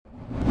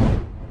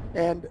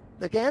And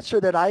the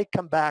answer that I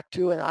come back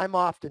to, and I'm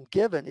often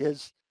given,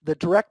 is the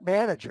direct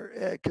manager,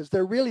 because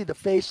they're really the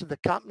face of the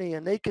company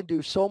and they can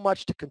do so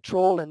much to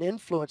control and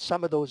influence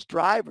some of those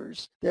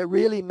drivers that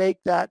really make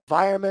that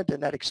environment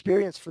and that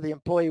experience for the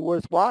employee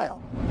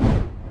worthwhile.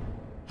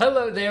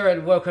 Hello there,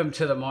 and welcome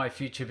to the My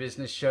Future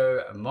Business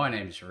Show. My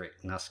name's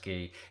Rick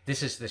Nusky.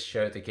 This is the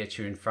show that gets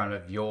you in front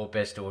of your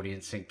best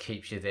audience and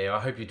keeps you there. I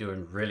hope you're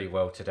doing really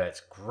well today. It's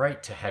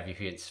great to have you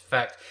here. In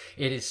fact,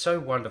 it is so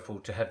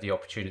wonderful to have the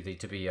opportunity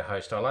to be your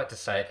host. I like to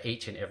say it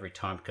each and every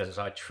time because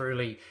I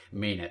truly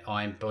mean it.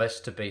 I am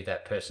blessed to be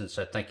that person,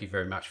 so thank you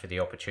very much for the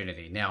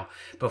opportunity. Now,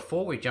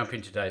 before we jump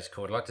into today's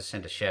call, I'd like to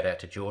send a shout out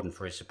to Jordan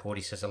for his support.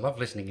 He says, I love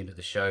listening into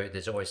the show.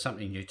 There's always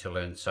something new to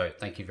learn, so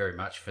thank you very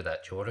much for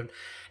that, Jordan.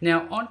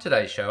 Now, on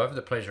today's show, I have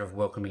the pleasure of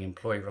welcoming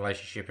employee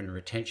relationship and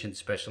retention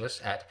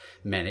specialist at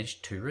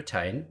Manage to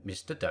Retain,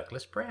 Mr.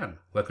 Douglas Brown.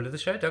 Welcome to the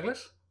show,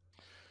 Douglas.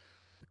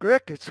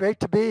 Rick, it's great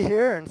to be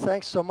here, and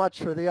thanks so much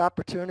for the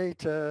opportunity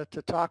to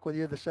talk with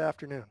you this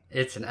afternoon.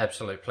 It's an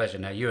absolute pleasure.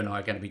 Now, you and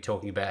I are going to be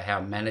talking about how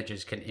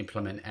managers can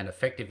implement an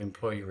effective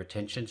employee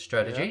retention Yeah,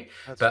 strategy.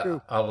 that's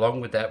true. But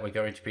along with that, we're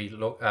going to be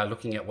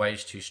looking at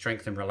ways to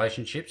strengthen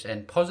relationships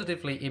and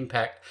positively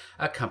impact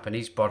a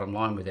company's bottom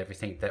line with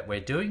everything that we're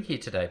doing here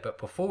today. But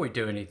before we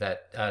do any of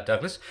that,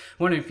 Douglas,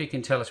 wondering if you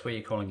can tell us where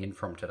you're calling in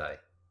from today.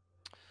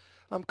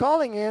 I'm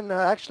calling in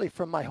actually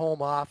from my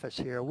home office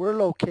here. We're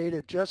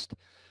located just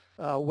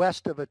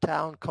west of a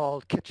town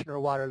called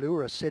Kitchener-Waterloo,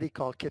 or a city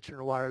called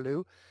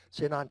Kitchener-Waterloo. It's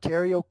in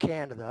Ontario,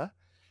 Canada.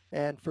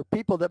 And for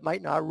people that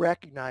might not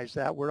recognize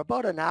that, we're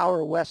about an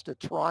hour west of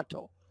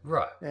Toronto.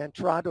 Right. And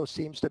Toronto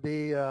seems to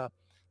be a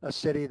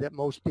city that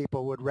most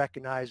people would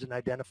recognize and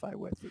identify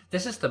with.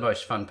 This is the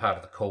most fun part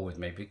of the call with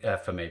me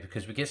for me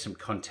because we get some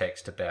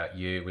context about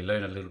you. We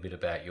learn a little bit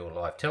about your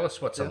life. Tell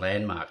us what's a Yeah.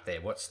 landmark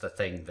there. What's the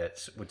thing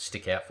that would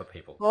stick out for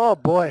people? Oh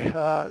boy.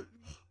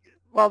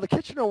 Well, the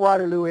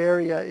Kitchener-Waterloo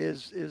area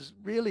is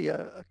really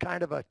a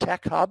kind of a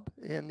tech hub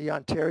in the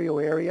Ontario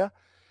area.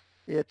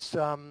 It's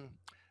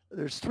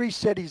there's three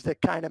cities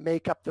that kind of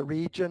make up the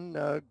region: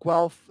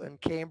 Guelph and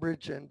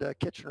Cambridge and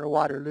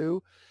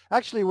Kitchener-Waterloo.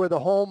 Actually, we're the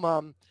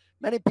home.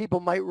 Many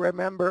people might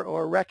remember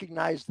or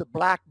recognize the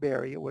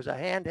BlackBerry. It was a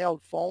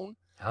handheld phone.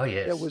 Oh,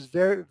 It yes. was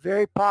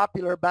very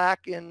popular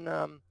back in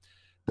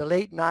the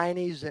late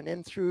 90s and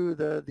in through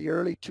the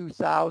early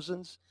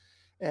 2000s.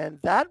 And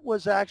that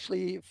was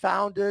actually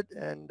founded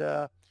and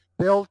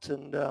built,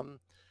 and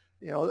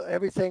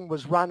everything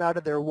was run out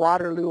of their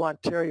Waterloo,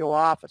 Ontario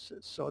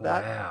offices. So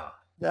Wow.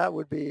 that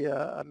would be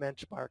a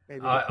benchmark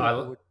maybe I, that people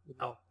I, would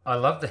know. I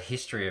love the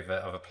history of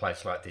a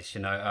place like this.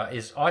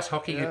 Is ice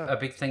hockey Yeah. a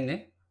big thing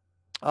there?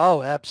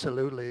 Oh,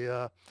 absolutely.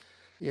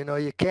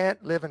 You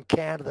can't live in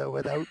Canada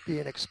without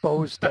being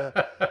exposed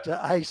to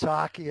ice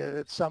hockey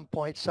at some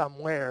point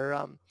somewhere.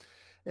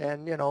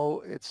 And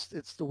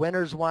it's the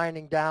winter's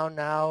winding down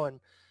now, and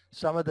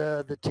some of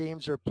the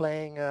teams are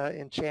playing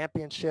in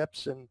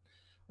championships and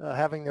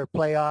having their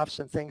playoffs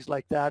and things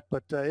like that.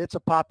 But it's a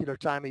popular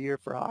time of year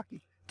for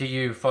hockey. Do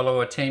you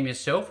follow a team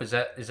yourself? Is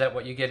that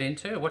what you get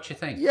into? What's your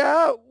thing?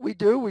 Yeah, we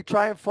do. We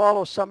try and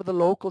follow some of the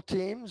local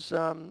teams.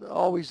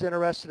 Always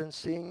interested in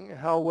seeing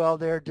how well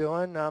they're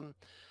doing. On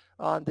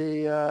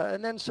the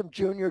and then some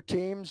junior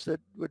teams that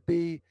would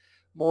be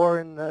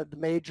more in the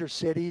major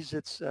cities.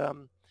 It's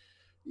the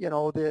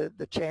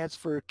chance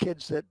for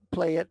kids that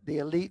play at the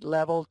elite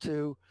level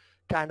to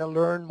kind of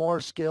learn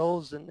more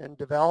skills and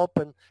develop,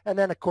 and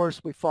then of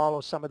course we follow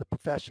some of the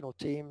professional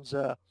teams.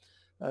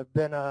 I've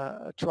been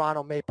a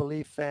Toronto Maple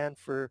Leaf fan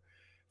for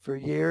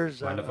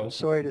years. I'm Wonderful.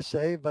 sorry to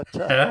say, but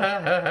No,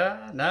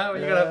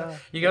 you gotta yeah,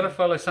 you gotta yeah,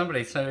 follow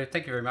somebody. So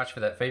thank you very much for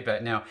that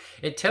feedback. Now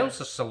it yeah.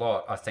 tells us a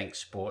lot, I think,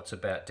 sports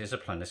about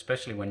discipline,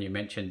 especially when you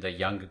mentioned the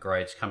younger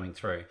grades coming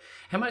through.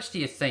 How much do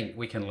you think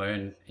we can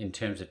learn in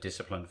terms of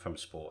discipline from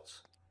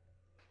sports?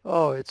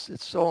 Oh, it's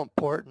so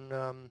important.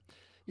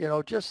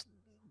 Just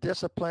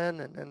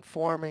discipline and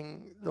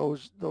forming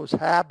those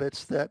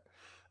habits that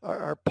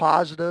are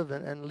positive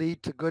and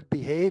lead to good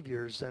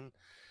behaviors. And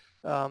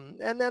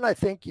then I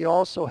think you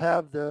also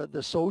have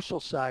the social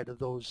side of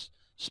those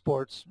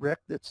sports, Rick.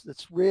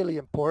 That's really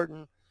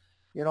important.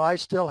 I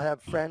still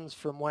have friends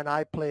from when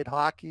I played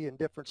hockey and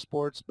different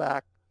sports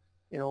back,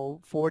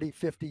 40,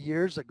 50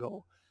 years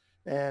ago.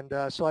 And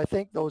so I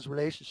think those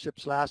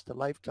relationships last a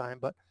lifetime.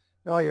 But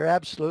no, you're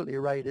absolutely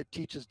right. It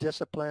teaches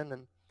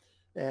discipline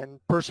and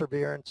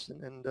perseverance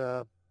and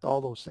all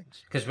those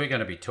things. Because we're going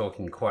to be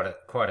talking quite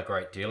a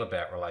great deal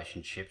about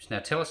relationships. Now,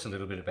 tell us a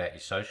little bit about your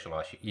social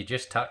life. You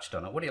just touched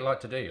on it. What do you like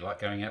to do? You like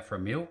going out for a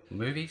meal,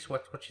 movies?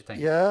 What you think?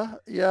 Yeah,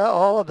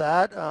 all of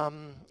that.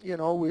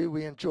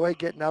 We enjoy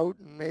getting out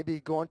and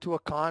maybe going to a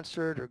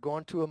concert or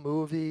going to a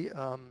movie.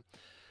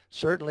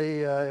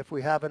 Certainly, if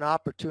we have an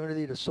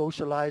opportunity to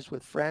socialize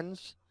with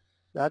friends,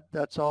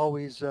 that's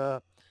always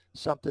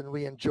something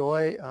we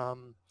enjoy.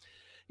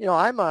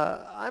 I'm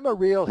a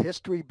real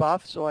history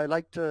buff, so I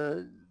like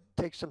to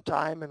take some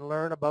time and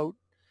learn about,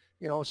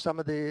 some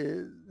of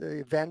the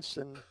events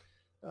and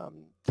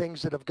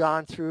things that have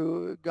gone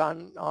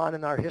on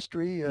in our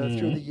history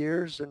through the Hmm.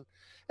 years,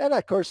 and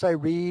of course I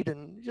read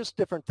and just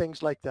different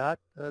things like that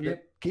that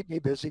Yep. keep me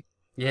busy.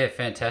 Yeah,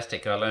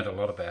 fantastic. I learned a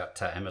lot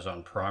about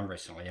Amazon Prime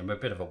recently. I'm a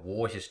bit of a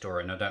war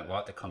historian. I don't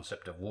like the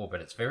concept of war,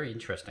 but it's very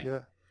interesting.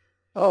 Yeah.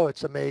 Oh,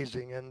 it's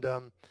amazing. And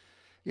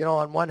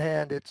on one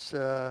hand, it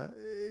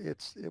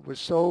was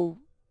so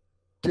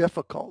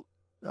difficult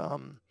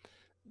um,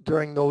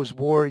 during those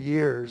war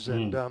years,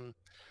 and Mm.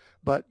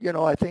 but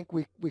I think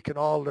we can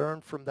all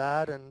learn from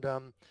that, and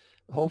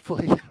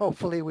hopefully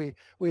hopefully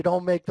we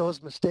don't make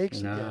those mistakes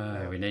again.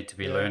 No, we need to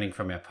be Yeah. learning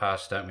from our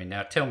past, don't we?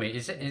 Now, tell me,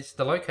 is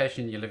the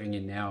location you're living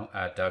in now,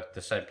 Doug,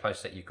 the same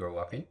place that you grew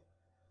up in?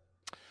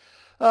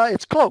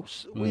 It's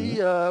close.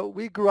 Mm.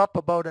 We grew up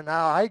about an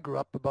hour. I grew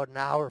up about an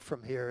hour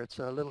from here. It's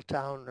a little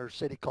town or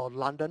city called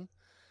London.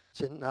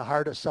 It's in the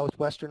heart of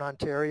southwestern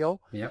Ontario.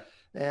 Yep.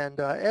 And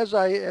as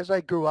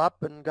I grew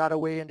up and got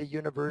away into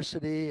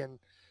university and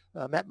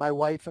met my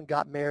wife and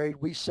got married,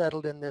 we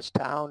settled in this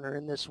town or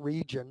in this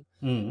region,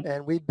 Mm.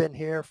 and we've been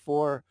here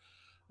for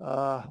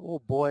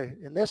oh boy,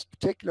 in this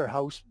particular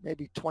house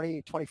maybe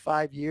 20,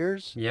 25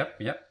 years, Yep.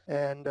 Yep.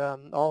 and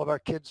all of our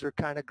kids are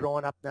kind of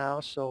growing up now.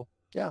 So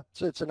yeah,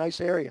 so it's a nice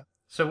area.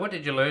 So, what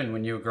did you learn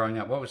when you were growing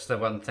up? What was the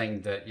one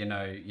thing that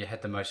you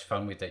had the most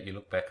fun with that you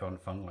look back on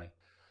fondly?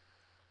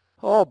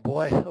 Oh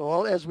boy.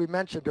 Well, as we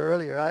mentioned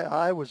earlier,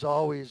 I was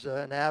always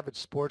an avid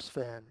sports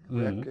fan,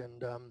 Rick,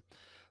 Mm.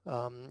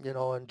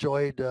 and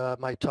enjoyed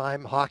my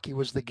time. Hockey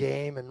was the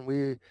game, and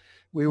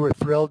we were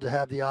thrilled to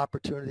have the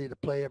opportunity to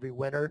play every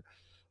winter.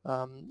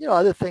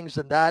 Other things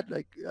than that,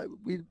 like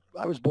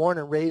I was born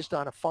and raised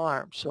on a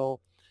farm, so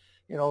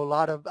a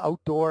lot of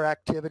outdoor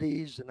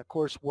activities, and of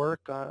course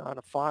work on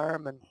a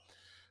farm, and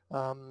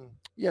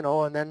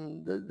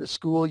then the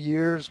school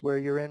years where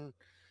you're in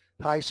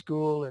high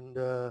school and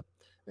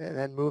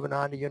then moving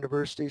on to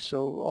university.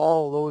 So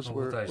all those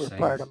All of those were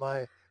part of things.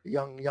 my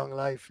young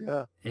life.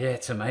 Yeah. Yeah,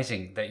 it's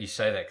amazing that you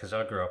say that because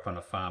I grew up on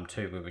a farm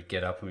too. We would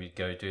get up and we'd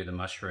go do the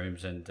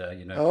mushrooms and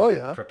Oh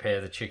yeah. prepare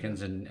the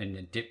chickens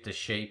and dip the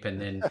sheep and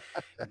then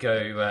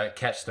go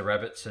catch the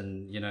rabbits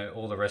and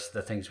all the rest of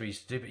the things we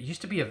used to do. But it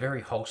used to be a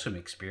very wholesome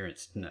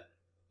experience, didn't it?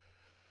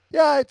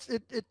 Yeah,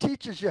 it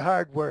teaches you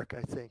hard work.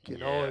 I think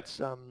Yeah. it's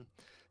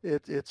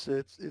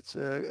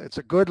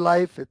a good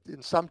life.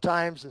 In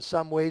sometimes in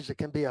some ways it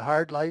can be a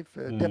hard life,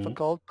 Mm.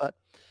 difficult, but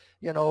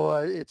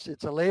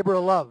it's a labor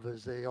of love,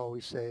 as they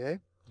always say, eh?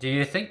 Do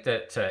you think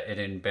that it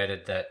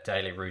embedded that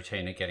daily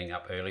routine of getting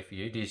up early for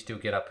you? Do you still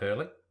get up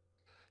early?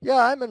 Yeah,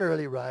 I'm an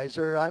early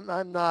riser.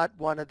 I'm not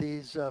one of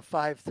these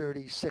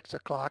 5:30, 6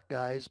 o'clock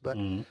guys, but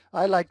Mm.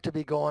 I like to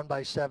be going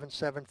by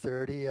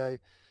 7:30. I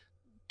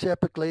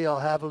typically I'll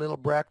have a little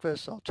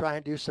breakfast. I'll try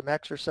and do some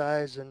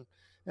exercise, and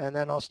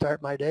then I'll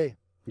start my day.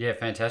 Yeah,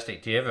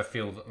 fantastic. Do you ever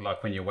feel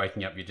like when you're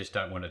waking up you just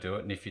don't want to do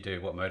it? And if you do,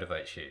 what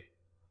motivates you?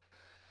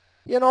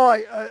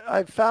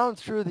 I've found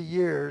through the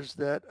years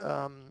that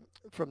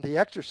from the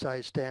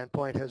exercise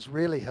standpoint has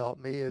really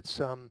helped me. It's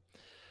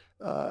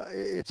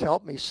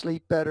helped me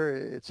sleep better.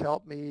 It's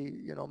helped me,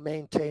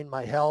 maintain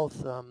my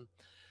health.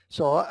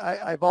 So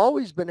I've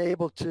always been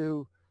able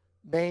to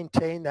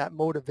maintain that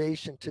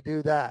motivation to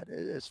do that.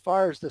 As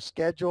far as the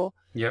schedule,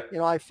 Yep.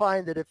 I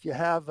find that if you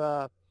have,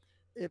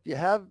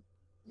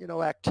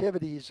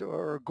 activities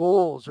or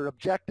goals or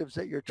objectives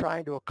that you're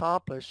trying to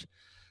accomplish,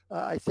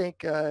 I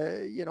think,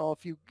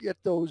 if you get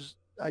those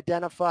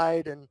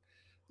identified and,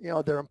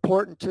 they're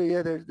important to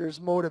you, there's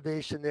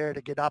motivation there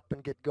to get up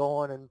and get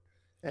going and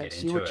Get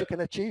see into what you it. can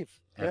achieve.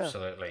 Yeah.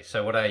 Absolutely.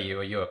 So, what are you?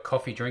 Are you a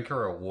coffee drinker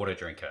or a water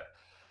drinker?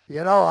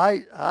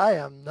 I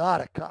am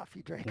not a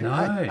coffee drinker.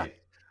 No.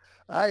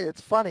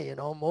 It's funny,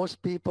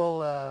 most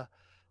people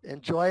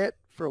enjoy it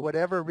for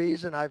whatever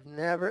reason. I've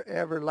never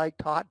ever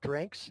liked hot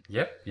drinks.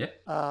 Yep.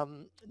 Yep.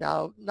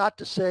 Now, not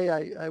to say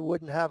I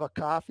wouldn't have a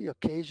coffee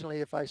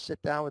occasionally if I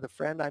sit down with a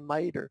friend. I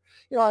might, or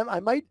I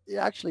might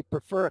actually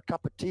prefer a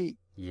cup of tea.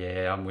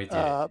 Yeah, I'm with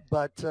you.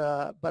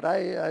 But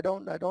I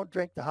don't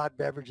drink the hot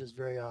beverages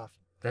very often.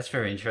 That's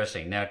very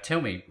interesting. Now, tell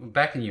me,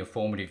 back in your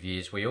formative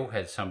years, we all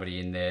had somebody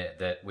in there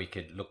that we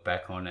could look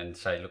back on and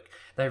say, look,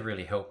 they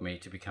really helped me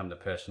to become the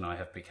person I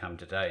have become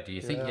today. Do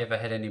you think you Yeah. ever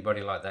had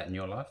anybody like that in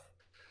your life?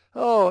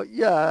 Oh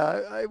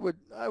yeah,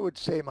 I would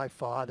say my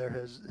father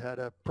has had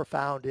a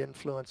profound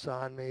influence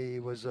on me. He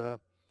was a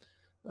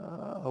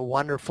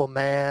wonderful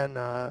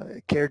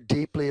man, cared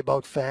deeply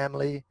about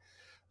family.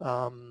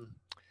 Um,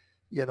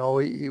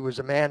 he was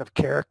a man of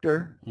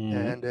character,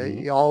 and Mm-hmm.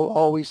 he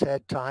always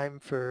had time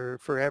for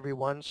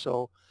everyone.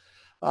 So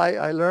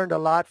I learned a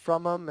lot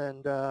from him,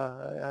 and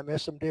I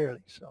miss him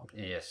dearly. So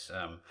Yes,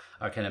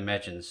 I can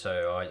imagine.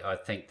 So I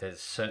think there's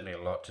certainly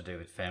a lot to do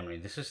with family.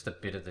 This is the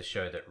bit of the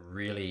show that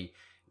really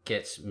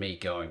gets me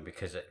going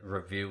because it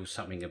reveals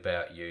something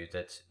about you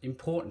that's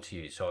important to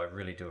you. So I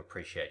really do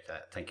appreciate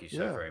that. Thank you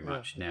so yeah, very yeah,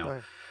 much.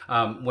 Now,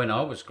 right. when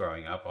I was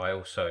growing up, I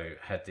also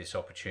had this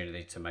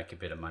opportunity to make a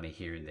bit of money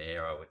here and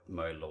there. I would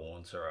mow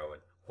lawns or I would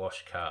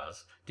wash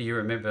cars. Do you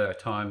remember a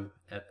time,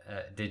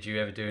 did you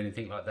ever do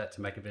anything like that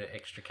to make a bit of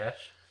extra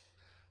cash?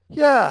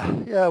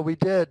 Yeah, we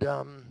did.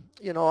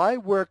 I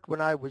worked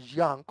when I was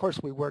young. Of course,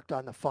 we worked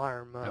on the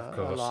farm Of a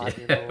course, lot,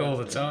 yeah, all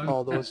the and time.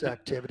 all those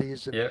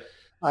activities. And Yep.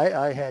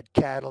 I had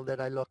cattle that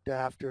I looked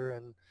after,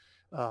 and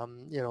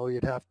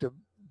you'd have to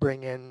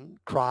bring in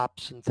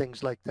crops and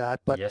things like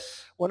that. But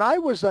Yes. when I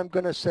was, I'm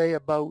going to say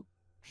about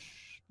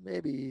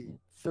maybe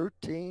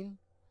 13,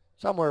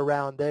 somewhere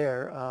around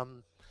there,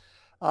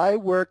 I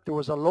worked. There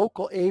was a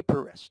local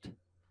apiarist,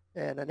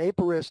 and an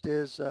apiarist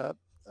is a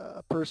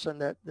person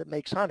that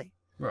makes honey.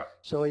 Right.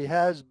 So he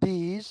has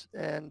bees,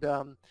 and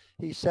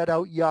he set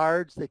out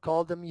yards. They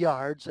called them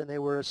yards, and they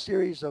were a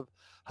series of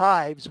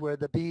hives where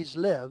the bees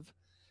live.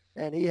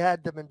 And he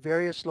had them in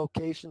various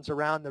locations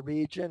around the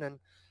region. And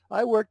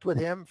I worked with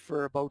him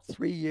for about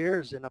 3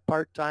 years in a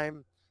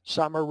part-time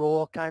summer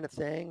role kind of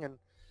thing, and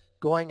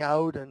going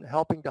out and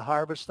helping to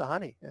harvest the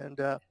honey. And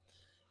it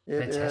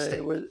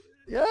Fantastic. was,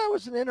 yeah, it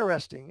was an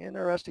interesting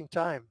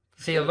time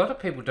for See, a sure. lot of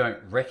people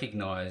don't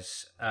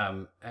recognize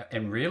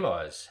and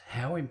realize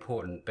how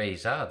important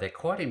bees are. They're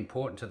quite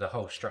important to the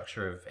whole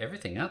structure of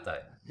everything, aren't they?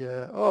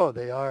 Yeah. Oh,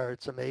 they are.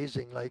 It's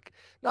amazing. Like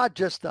not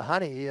just the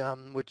honey,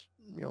 which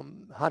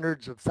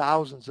hundreds of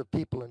thousands of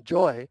people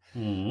enjoy.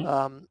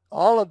 Mm.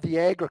 All of the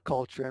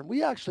agriculture, and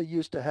we actually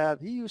used to have.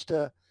 He used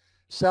to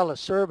sell a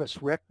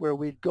service, Rick, where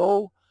we'd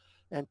go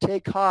and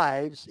take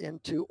hives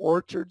into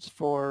orchards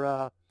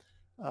for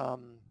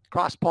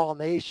cross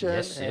pollination,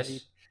 Yes, and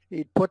yes.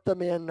 he'd put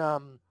them in.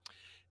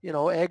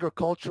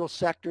 Agricultural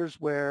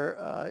sectors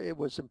where it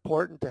was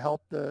important to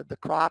help the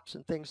crops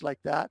and things like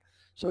that.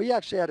 So he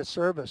actually had a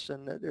service,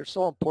 and they're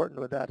so important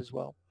with that as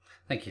well.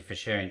 Thank you for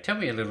sharing. Tell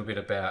me a little bit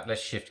about,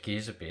 let's shift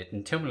gears a bit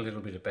and tell me a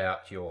little bit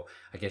about your,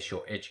 I guess,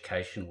 your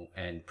educational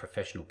and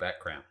professional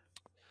background.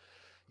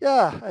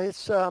 Yeah,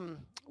 it's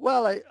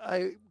well,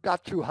 I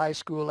got through high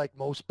school like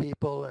most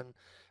people,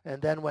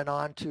 and then went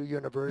on to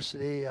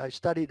university. I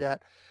studied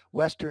at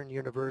Western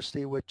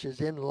University, which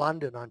is in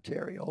London,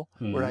 Ontario,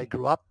 where I Mm.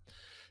 grew up,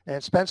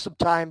 and spent some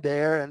time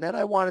there. And then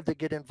I wanted to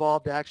get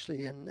involved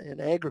actually in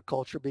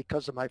agriculture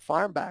because of my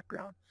farm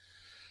background.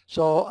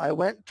 So I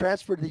went,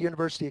 transferred to the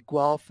University of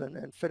Guelph,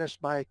 and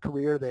finished my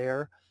career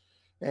there.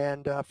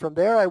 And from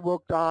there, I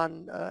worked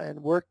on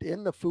and worked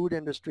in the food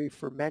industry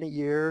for many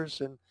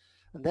years, and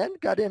then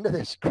got into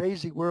this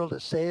crazy world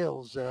of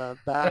sales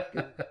back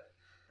in,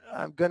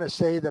 I'm going to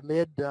say the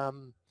mid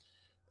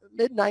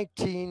late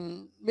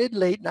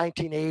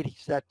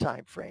 1980s, that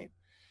time frame,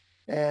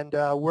 and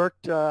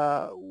worked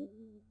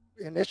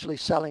initially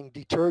selling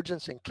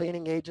detergents and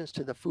cleaning agents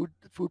to the food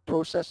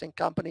processing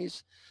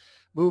companies.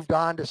 Moved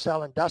on to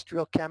sell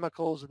industrial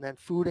chemicals and then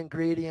food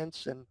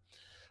ingredients. And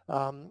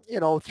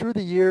through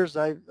the years,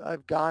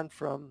 I've gone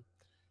from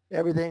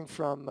everything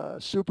from a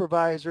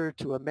supervisor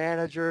to a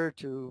manager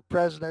to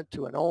president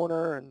to an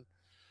owner, and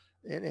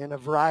in a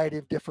variety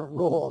of different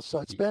roles. So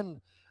It's it's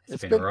been a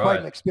been quite ride.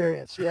 an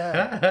experience.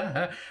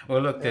 Yeah,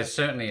 Well, look, yeah, there's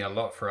certainly a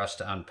lot for us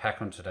to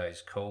unpack on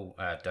today's call,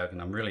 Doug,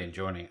 and I'm really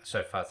enjoying it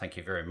so far. Thank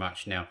you very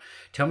much. Now,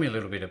 tell me a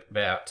little bit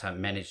about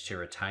Manage to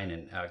Retain,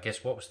 and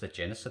guess what was the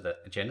genesis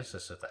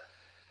of that?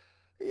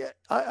 yeah.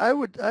 I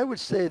would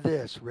say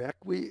this, Rick.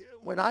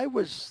 When I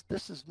was,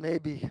 this is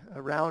maybe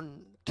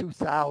around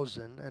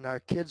 2000, and our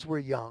kids were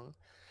young,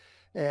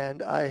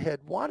 and I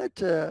had wanted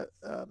to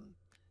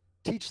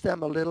teach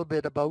them a little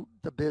bit about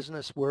the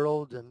business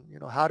world, and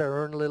how to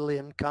earn a little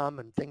income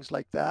and things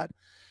like that.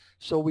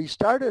 So we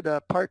started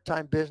a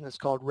part-time business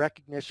called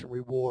Recognition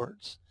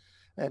Rewards,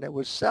 and it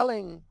was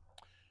selling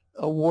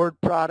award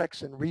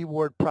products and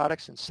reward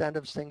products,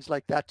 incentives, things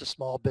like that to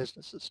small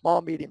businesses,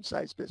 small,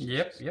 medium-sized Yep,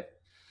 businesses. yep.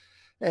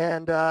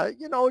 And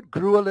it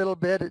grew a little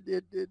bit.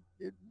 It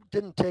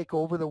didn't take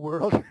over the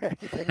world or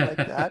anything like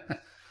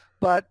that,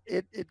 but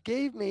it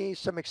gave me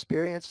some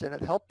experience, and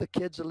it helped the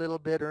kids a little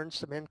bit earn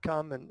some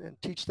income,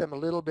 and teach them a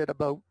little bit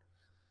about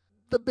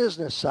the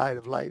business side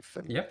of life.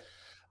 Yep.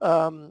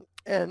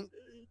 And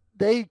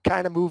they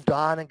kind of moved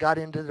on and got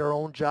into their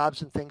own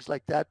jobs and things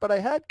like that. But I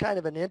had kind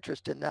of an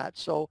interest in that.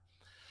 So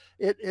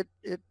it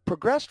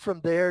progressed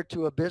from there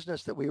to a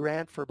business that we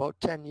ran for about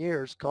 10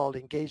 years called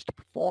Engage to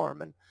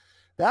Perform. And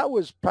that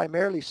was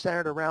primarily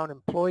centered around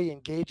employee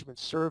engagement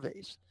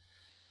surveys.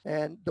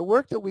 And the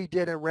work that we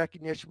did in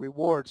Recognition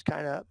Rewards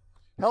kind of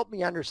helped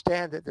me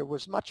understand that there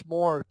was much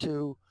more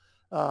to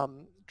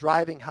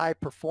driving high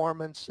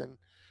performance and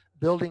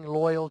building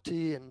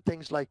loyalty and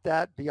things like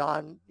that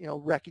beyond,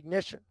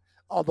 recognition,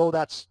 although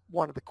that's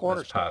one of the That's part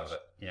of cornerstones.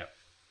 it. Yep.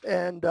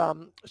 And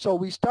so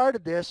we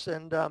started this,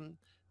 and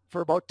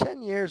for about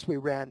 10 years we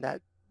ran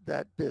that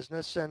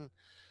business. And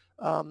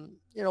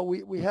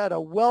we had a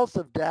wealth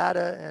of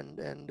data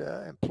and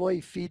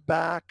employee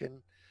feedback,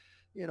 and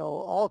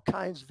all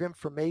kinds of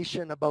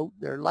information about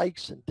their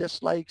likes and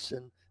dislikes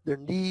and their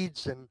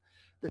needs and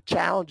the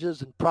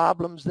challenges and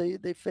problems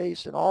they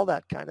face and all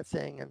that kind of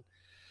thing. And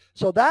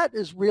so that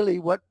is really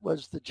what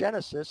was the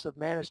genesis of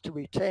Manage to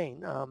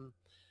Retain.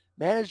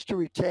 Manage to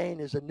Retain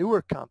is a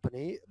newer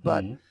company,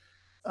 but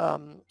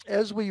Mm.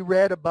 as we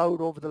read about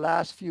over the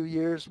last few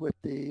years with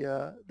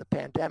the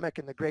pandemic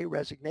and the Great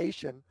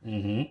Resignation,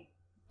 Hmm.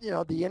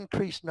 the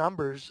increased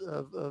numbers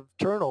of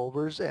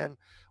turnovers, and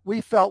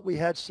we felt we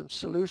had some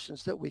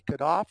solutions that we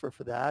could offer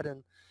for that.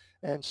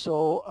 And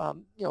so,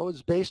 it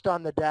was based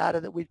on the data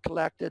that we'd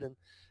collected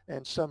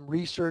and some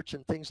research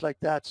and things like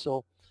that.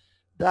 So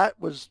that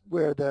was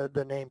where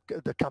the name,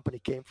 the company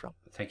came from.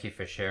 Thank you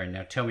for sharing.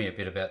 Now, tell me a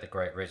bit about the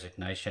Great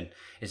Resignation.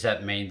 Does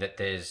that mean that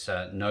there's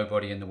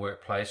nobody in the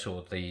workplace,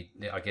 or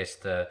I guess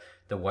the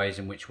ways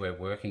in which we're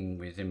working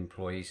with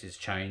employees has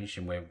changed,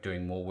 and we're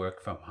doing more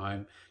work from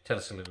home? Tell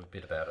us a little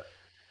bit about it.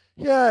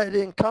 Yeah, it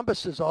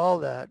encompasses all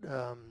that,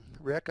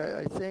 Rick.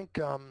 I think,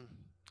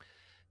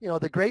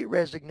 the Great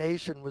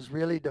Resignation was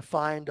really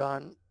defined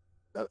on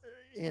uh,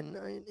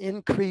 in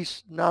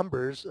increased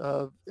numbers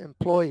of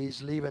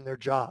employees leaving their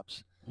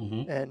jobs.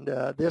 Hmm. And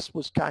this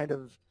was kind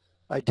of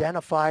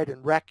identified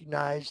and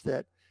recognized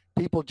that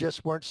people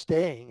just weren't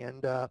staying.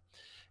 And,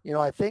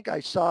 I think I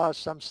saw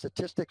some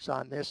statistics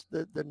on this.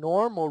 The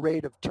normal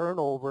rate of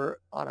turnover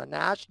on a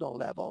national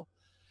level,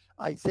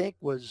 I think,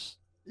 was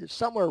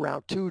somewhere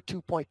around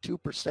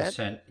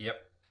 2.2%. Yep.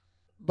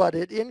 But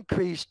it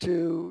increased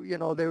to,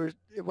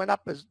 it went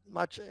up as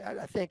much.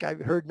 I think I've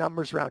heard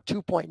numbers around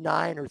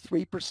 2.9 or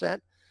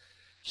 3%.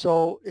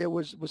 So it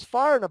was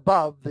far and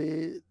above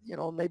the,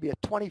 maybe a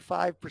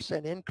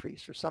 25%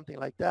 increase or something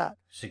like that.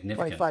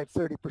 Significant. 25,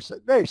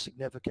 30%, very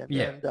significant.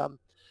 Yeah.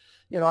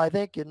 And, I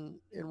think in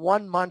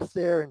 1 month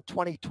there in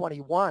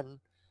 2021,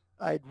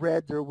 I'd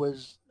read there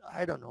was,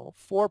 I don't know,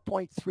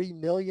 4.3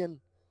 million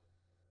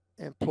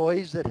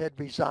employees that had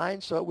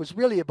resigned. So it was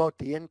really about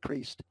the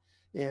increase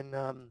in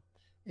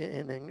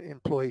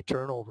employee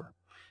turnover.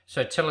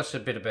 So tell us a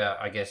bit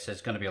about, I guess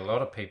there's going to be a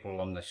lot of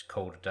people on this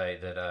call today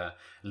that are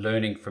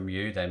learning from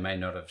you. They may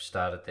not have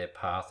started their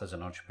path as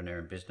an entrepreneur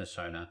and business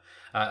owner.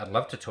 I'd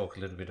love to talk a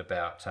little bit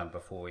about,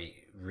 before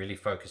we really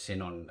focus in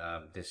on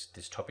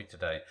this topic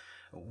today,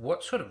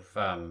 what sort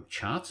of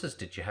chances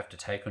did you have to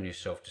take on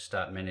yourself to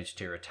start Manage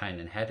to Retain,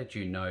 and how did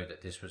you know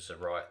that this was the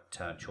right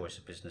choice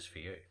of business for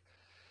you?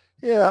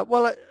 Yeah,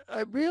 well,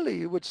 I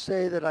really would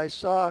say that I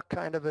saw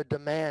kind of a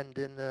demand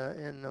in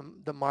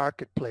the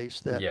marketplace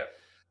that Yeah.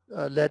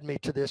 led me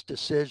to this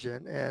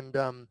decision. And,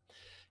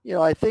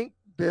 I think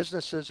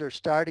businesses are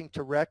starting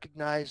to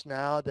recognize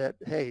now that,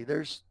 hey,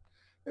 there's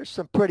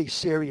some pretty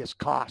serious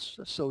costs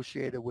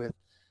associated with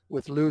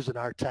losing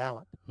our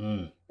talent.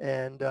 Mm.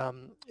 And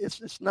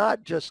it's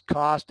not just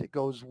cost. It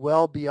goes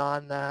well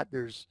beyond that.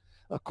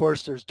 Of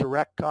course, there's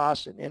direct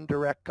costs and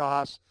indirect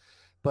costs.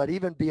 But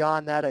even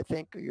beyond that, I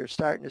think you're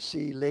starting to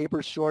see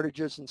labor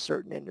shortages in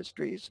certain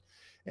industries,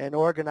 and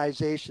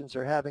organizations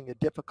are having a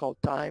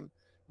difficult time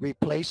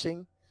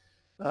replacing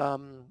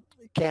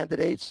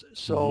candidates.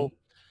 So,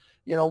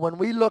 Hmm. when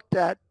we looked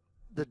at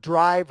the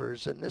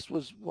drivers, and this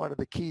was one of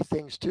the key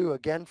things too,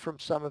 again, from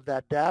some of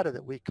that data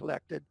that we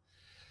collected,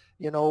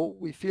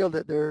 we feel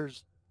that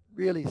there's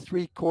really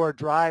three core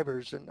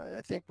drivers, and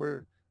I think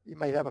you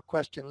might have a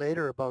question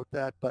later about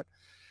that, but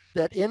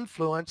that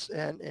influence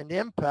and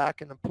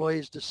impact an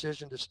employee's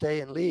decision to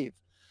stay and leave.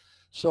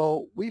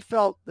 So we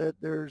felt that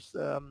there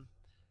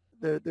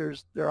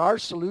are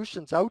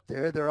solutions out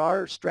there. There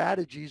are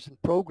strategies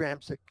and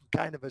programs that can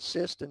kind of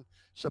assist and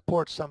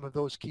support some of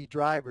those key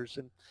drivers.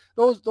 And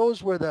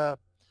those were the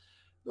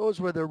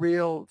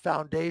real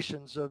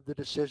foundations of the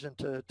decision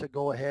to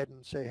go ahead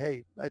and say,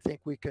 hey, I think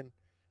we can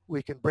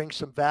bring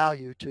some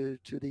value to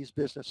these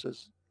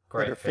businesses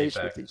that are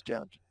faced with these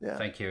challenges. Yeah.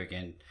 Thank you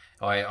again.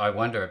 I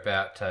wonder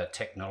about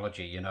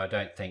technology. I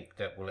don't think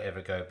that we'll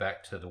ever go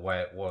back to the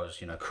way it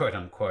was, quote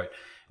unquote.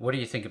 What do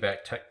you think about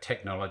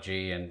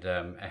technology, and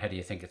how do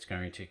you think it's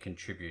going to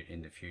contribute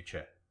in the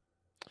future?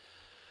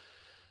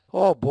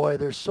 Oh boy,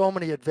 there's so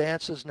many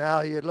advances now.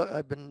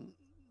 I've been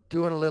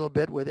doing a little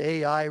bit with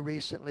AI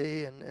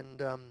recently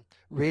and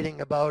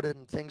reading about it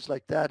and things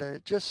like that, and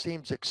it just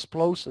seems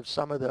explosive,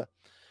 some of the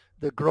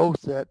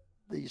growth that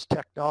these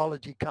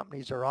technology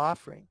companies are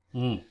offering.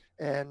 Mm.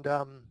 And,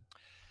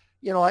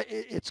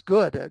 it's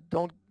good.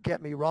 Don't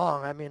get me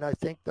wrong. I mean, I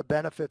think the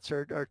benefits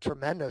are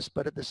tremendous,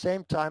 but at the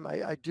same time,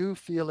 I do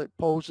feel it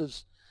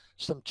poses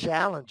some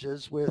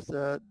challenges with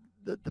the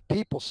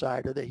people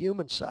side or the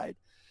human side.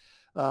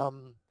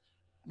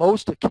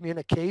 Most of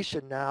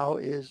communication now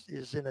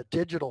is in a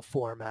digital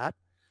format.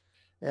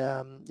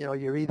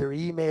 You're either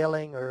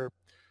emailing or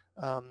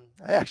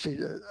actually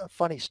a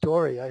funny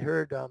story. I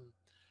heard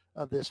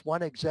of this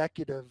one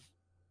executive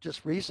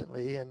just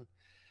recently, and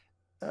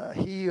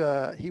he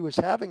was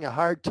having a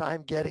hard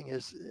time getting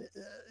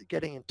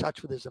in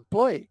touch with his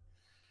employee,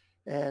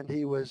 and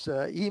he was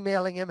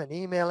emailing him, and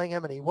he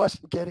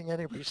wasn't getting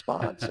any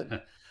response.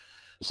 And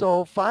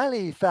so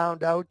finally he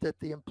found out that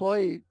the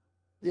employee,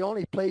 the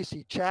only place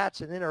he chats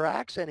and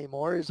interacts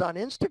anymore is on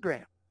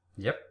Instagram.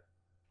 Yep.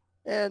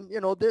 And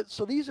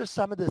so these are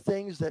some of the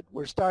things that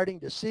we're starting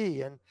to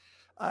see, and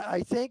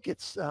I think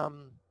it's I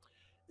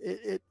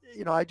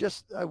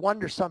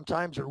wonder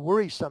sometimes, or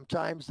worry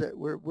sometimes, that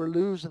we're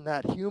losing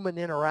that human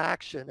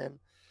interaction, and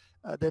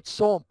that's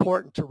so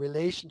important to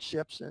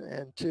relationships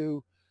and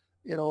to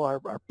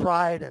our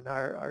pride and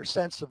our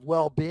sense of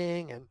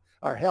well-being and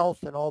our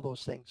health and all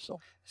those things. So.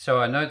 So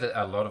I know that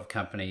a lot of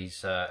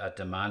companies are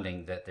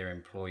demanding that their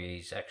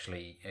employees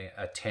actually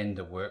attend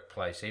the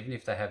workplace, even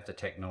if they have the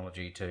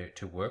technology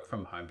to work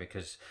from home,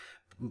 because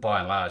by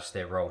and large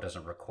their role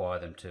doesn't require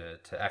them to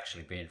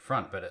actually be in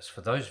front. But it's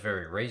for those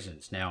very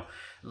reasons. Now,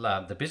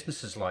 the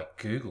businesses like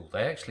Google,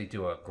 they actually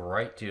do a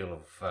great deal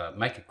of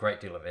make a great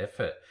deal of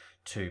effort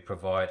to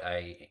provide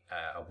a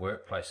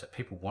workplace that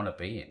people want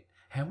to be in.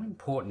 How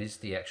important is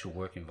the actual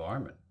work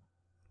environment?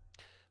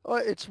 Well,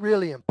 it's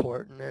really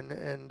important,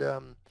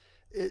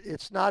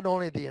 it's not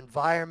only the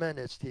environment,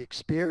 it's the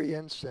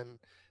experience and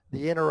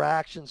the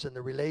interactions and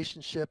the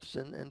relationships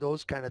and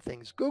those kind of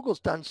things. Google's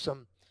done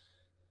some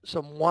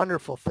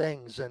wonderful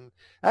things, and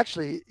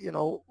actually,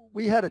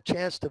 we had a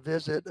chance to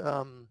visit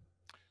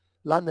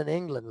London,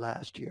 England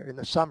last year in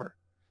the summer,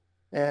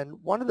 and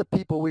one of the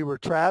people we were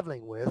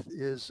traveling with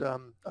is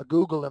a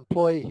Google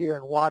employee here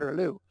in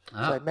Waterloo.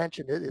 As I Ah,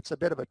 mentioned, it's a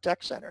bit of a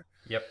tech center.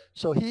 yep.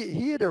 So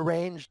he had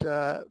arranged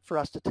for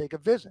us to take a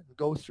visit,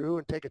 go through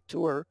and take a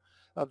tour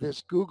of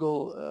this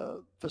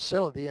Google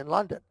facility in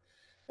London.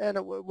 And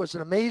it was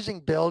an amazing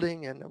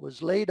building, and it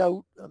was laid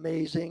out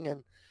amazing.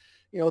 And,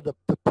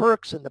 the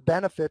perks and the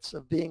benefits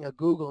of being a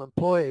Google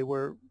employee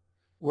were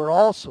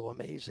also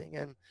amazing.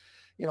 And,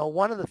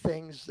 one of the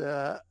things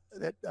that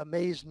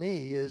amazed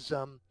me is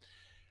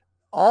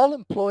all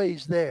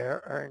employees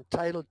there are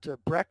entitled to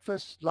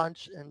breakfast,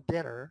 lunch, and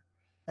dinner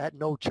at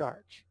no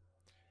charge.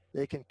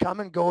 They can come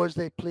and go as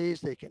they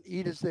please. They can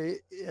eat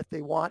if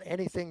they want,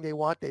 anything they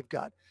want. They've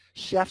got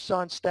chefs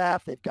on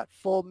staff. They've got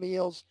full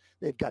meals.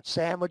 They've got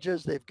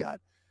sandwiches. They've got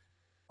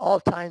all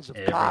kinds of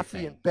coffee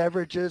Everything. and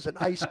beverages and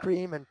ice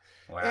cream and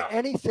Wow.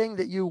 anything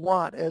that you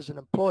want as an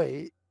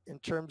employee in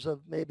terms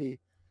of maybe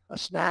a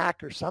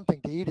snack or something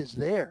to eat is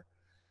there.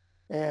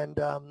 And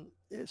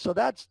so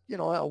that's,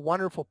 a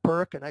wonderful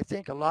perk. And I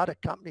think a lot of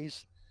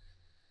companies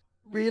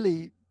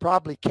really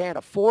probably can't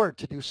afford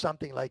to do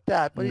something like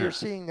that, but you're No.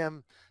 seeing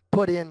them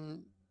put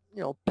in,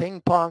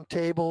 ping pong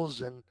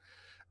tables and,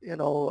 you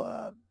know,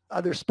 uh,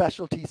 other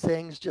specialty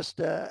things just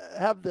to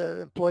have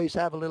the employees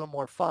have a little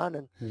more fun.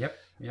 And Yep.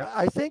 Yep.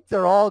 I think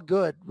they're all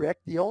good, Rick.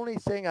 The only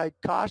thing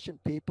I'd caution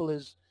people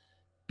is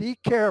be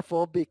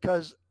careful,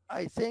 because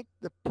I think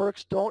the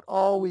perks don't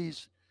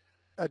always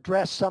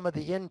address some of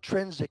the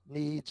intrinsic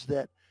needs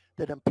that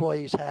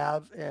employees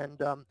have, and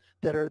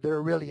that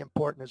are really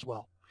important as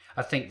well.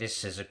 I think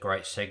this is a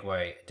great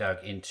segue,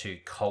 Doug, into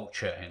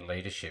culture and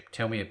leadership.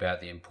 Tell me about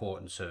the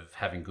importance of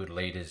having good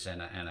leaders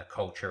and a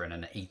culture and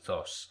an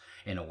ethos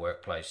in a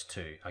workplace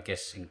to, I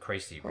guess,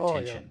 increase the Oh yeah.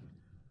 retention.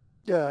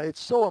 Yeah, it's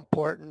so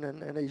important,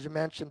 and as you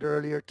mentioned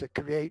earlier, to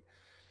create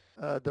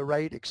the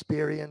right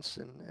experience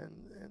and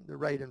the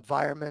right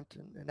environment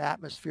and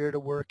atmosphere to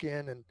work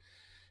in,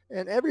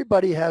 and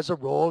everybody has a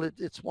role.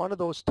 It's one of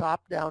those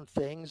top-down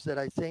things that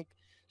I think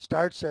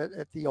starts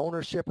at the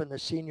ownership and the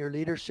senior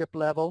leadership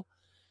level,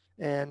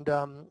 and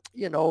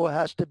it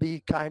has to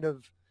be kind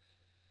of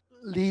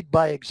lead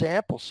by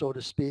example, so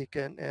to speak,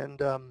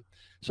 and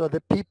so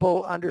that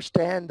people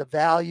understand the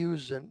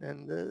values and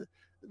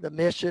the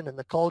mission and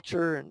the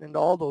culture and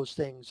all those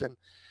things. And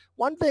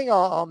one thing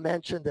I'll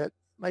mention that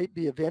might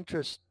be of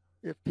interest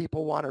if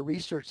people want to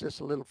research this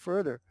a little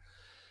further.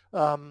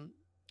 Um,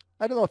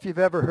 I don't know if you've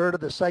ever heard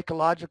of the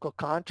psychological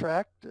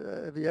contract.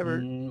 Have you ever?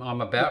 I'm You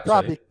about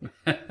to.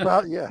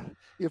 probably, yeah,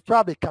 you've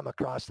probably come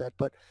across that.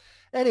 But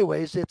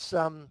anyways, it's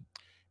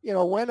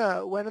when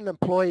an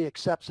employee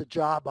accepts a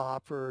job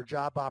offer or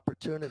job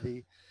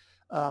opportunity,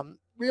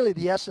 really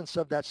the essence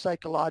of that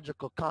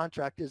psychological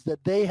contract is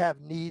that they have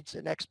needs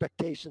and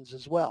expectations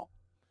as well.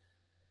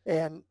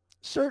 And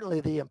certainly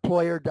the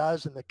employer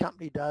does and the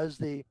company does.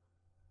 They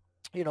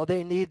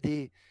need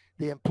the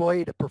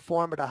employee to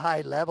perform at a high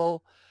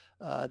level.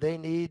 They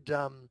need,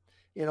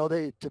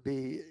 they to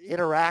be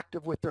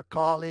interactive with their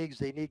colleagues.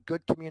 They need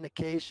good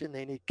communication.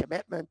 They need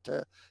commitment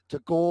to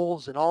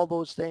goals, and all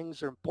those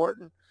things are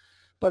important.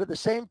 But at the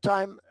same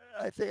time,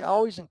 I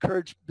always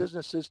encourage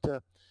businesses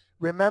to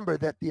remember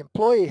that the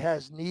employee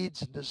has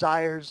needs and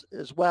desires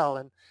as well,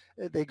 and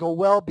they go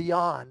well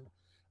beyond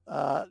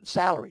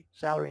salary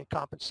and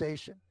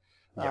compensation.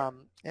 Yep.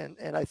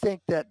 And I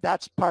think that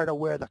that's part of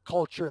where the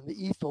culture and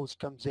the ethos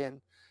comes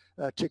in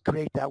to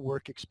create that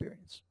work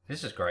experience.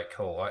 This is great,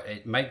 cool.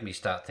 It made me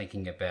start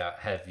thinking about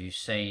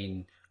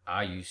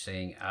are you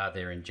seeing, are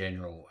there in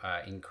general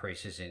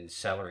increases in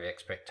salary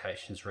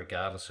expectations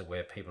regardless of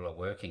where people are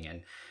working?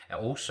 And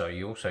also,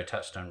 you also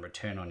touched on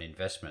return on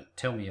investment.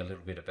 Tell me a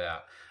little bit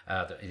about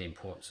the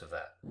importance of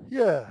that.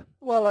 Yeah,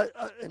 well,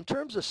 in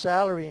terms of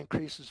salary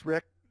increases,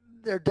 Rick,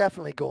 they're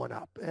definitely going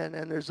up, and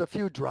there's a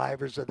few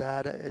drivers of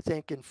that. I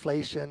think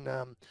inflation.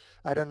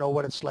 I don't know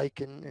what it's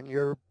like in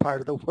your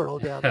part of the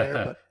world down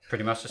there, but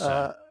Pretty much the same.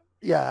 uh,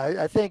 yeah,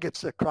 I think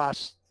it's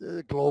across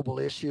the global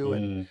issue,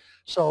 and Mm,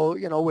 so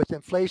with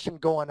inflation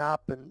going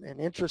up and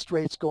interest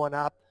rates going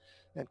up,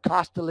 and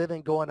cost of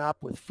living going up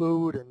with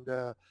food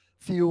and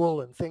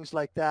fuel and things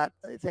like that,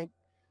 I think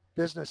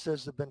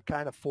businesses have been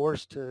kind of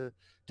forced to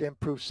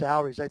improve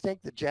salaries. I think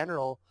the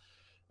general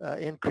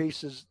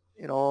increases,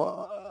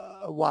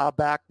 a while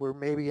back were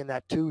maybe in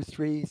that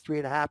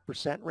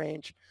 3.5%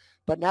 range,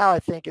 but now I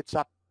think it's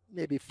up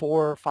maybe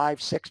 4, 5,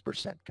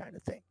 6% kind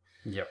of thing.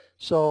 Yep.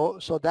 So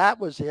that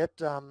was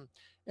it.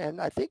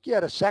 And I think you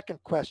had a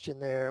second question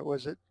there.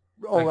 Was it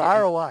Okay.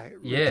 ROI,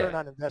 Yeah. return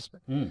on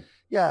investment? Mm.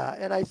 Yeah,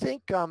 and I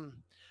think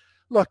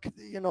look,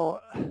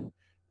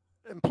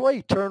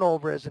 employee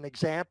turnover as an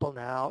example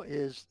now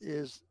is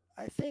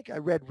I think I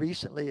read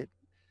recently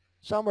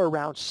somewhere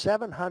around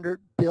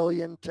 700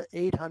 billion to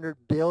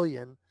 800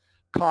 billion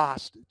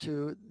cost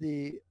to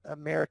the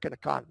American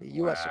economy,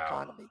 U.S. Wow.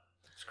 economy.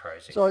 It's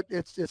crazy. So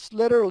it's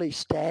literally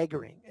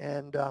staggering,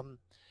 and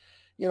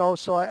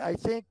so I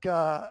think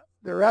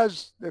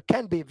there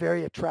can be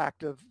very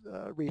attractive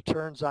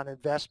returns on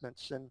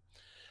investments, and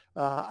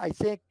I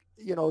think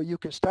you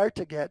can start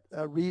to get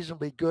a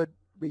reasonably good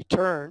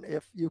return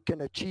if you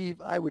can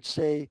achieve, I would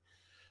say,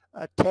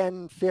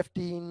 10,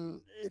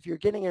 15, if you're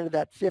getting into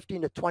that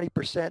 15 to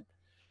 20%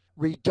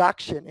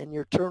 reduction in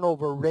your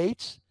turnover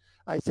rates,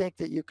 I think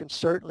that you can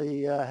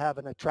certainly have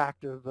an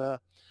attractive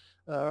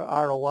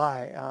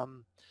ROI.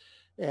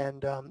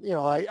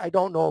 I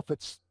don't know if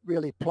it's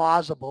really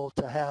plausible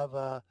to have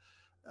a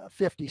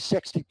 50,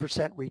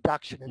 60%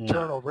 reduction in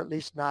turnover, at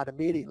least not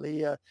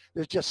immediately.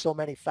 There's just so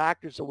many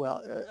factors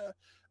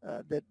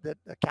that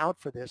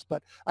account for this.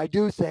 But I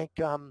do think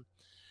the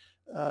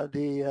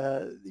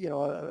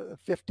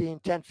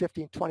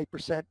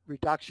 20%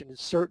 reduction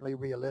is certainly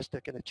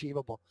realistic and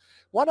achievable.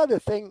 One other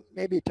thing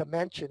maybe to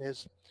mention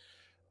is,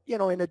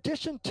 in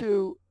addition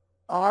to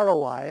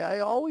ROI, I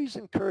always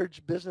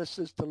encourage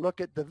businesses to look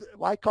at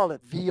I call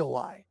it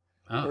VOI,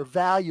 or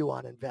value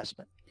on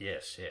investment.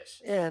 Yes,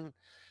 yes. And,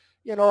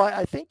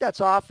 I think that's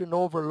often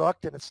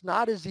overlooked, and it's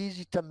not as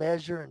easy to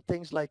measure and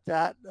things like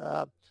that.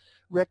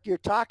 Rick, you're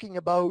talking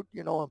about,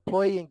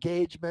 employee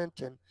engagement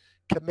and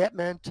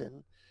commitment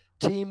and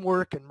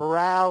teamwork and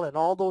morale and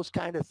all those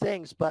kind of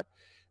things. But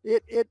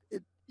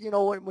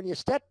when you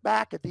step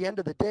back at the end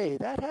of the day,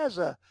 that has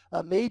a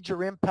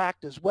major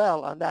impact as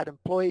well on that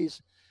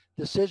employee's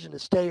decision to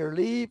stay or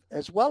leave,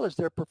 as well as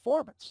their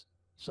performance.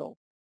 So.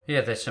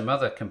 Yeah, there's some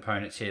other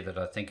components here that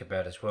I think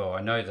about as well.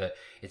 I know that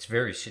it's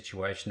very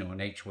situational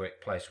and each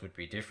workplace would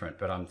be different,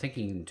 but I'm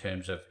thinking in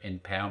terms of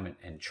empowerment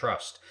and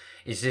trust.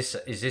 Is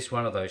this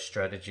one of those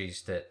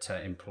strategies that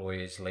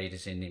employers,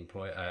 leaders in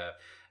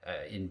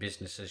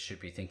businesses should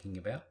be thinking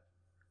about?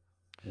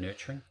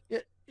 Nurturing?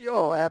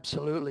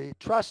 Absolutely.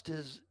 Trust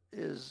is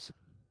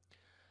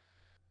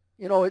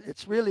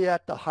it's really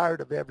at the heart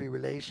of every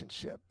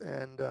relationship.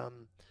 And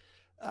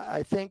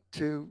I think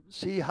to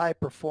see high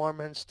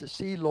performance, to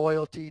see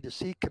loyalty, to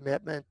see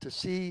commitment, to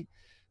see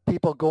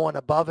people going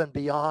above and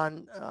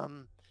beyond,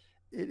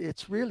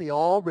 it's really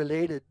all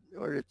related,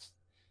 or it's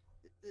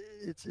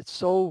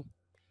so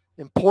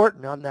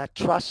important on that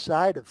trust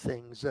side of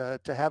things,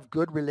 to have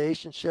good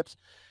relationships,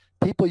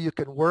 people you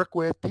can work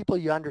with, people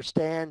you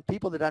understand,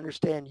 people that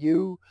understand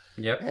you.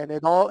 Yep. And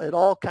it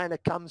all kind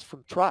of comes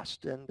from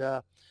trust. And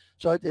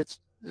so there's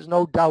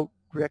no doubt,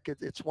 Rick,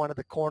 it's one of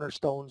the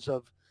cornerstones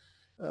of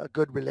a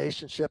good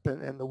relationship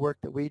and the work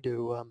that we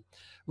do.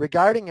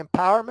 Regarding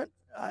empowerment,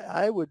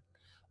 I would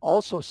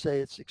also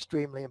say it's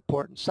extremely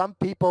important. Some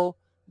people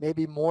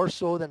maybe more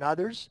so than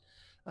others.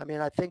 I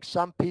mean, I think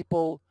some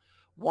people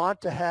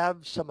want to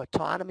have some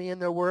autonomy in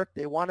their work.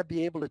 They want to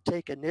be able to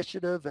take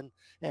initiative and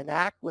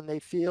act when they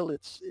feel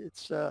it's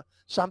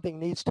something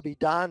needs to be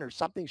done or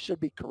something should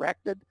be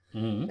corrected.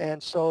 Mm-hmm.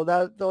 And so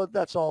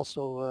that's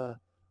also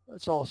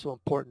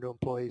important to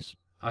employees.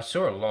 I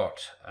saw a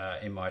lot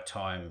in my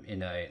time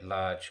in a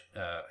large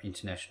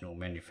international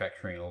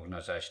manufacturing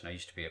organization. I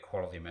used to be a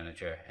quality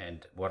manager,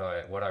 and what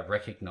I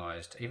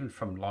recognized, even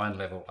from line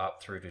level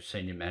up through to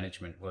senior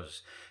management,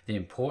 was the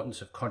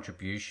importance of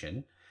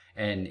contribution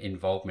and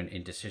involvement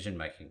in decision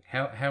making.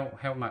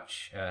 How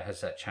much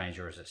has that changed,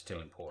 or is it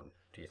still important,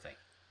 do you think?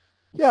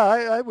 Yeah,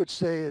 I would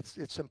say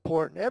it's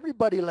important.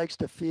 Everybody likes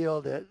to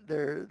feel that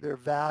they're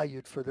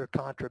valued for their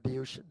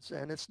contributions,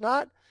 and it's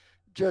not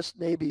just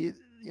maybe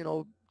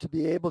to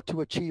be able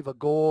to achieve a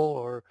goal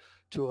or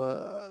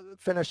to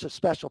finish a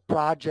special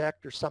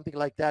project or something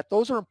like that.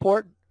 Those are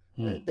important.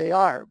 They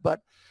are.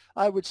 But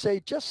I would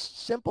say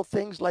just simple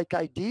things like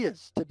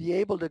ideas, to be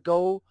able to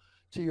go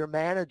to your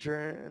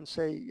manager and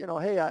say,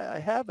 hey, I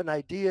have an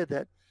idea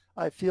that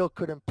I feel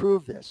could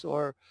improve this,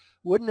 or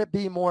wouldn't it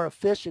be more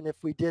efficient if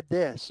we did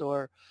this,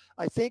 or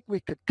I think we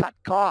could cut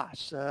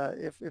costs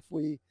if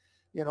we,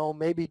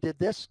 maybe did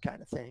this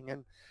kind of thing.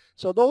 And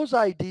so those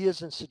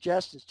ideas and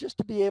suggestions, just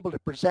to be able to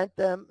present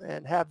them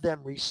and have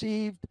them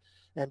received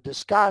and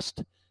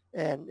discussed,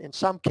 and in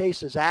some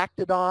cases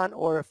acted on,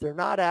 or if they're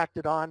not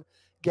acted on,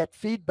 get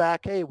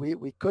feedback. Hey,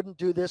 we couldn't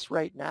do this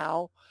right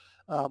now.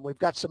 We've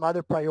got some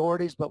other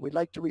priorities, but we'd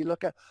like to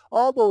relook at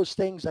all those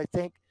things. I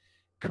think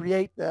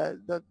create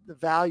the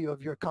value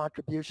of your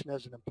contribution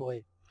as an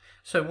employee.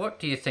 So what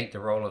do you think the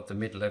role of the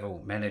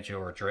mid-level manager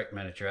or direct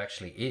manager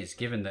actually is,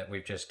 given that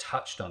we've just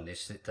touched on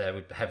this, that they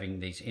were having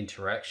these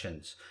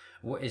interactions?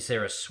 Is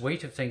there a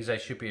suite of things they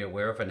should be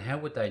aware of, and how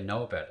would they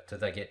know about it? Do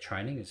they get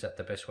training? Is that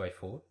the best way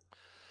forward?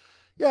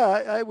 Yeah,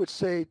 I would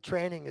say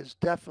training is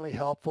definitely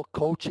helpful,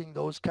 coaching,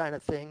 those kind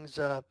of things.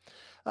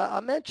 I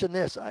mentioned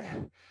this.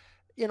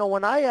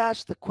 When I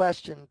ask the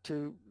question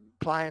to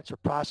clients or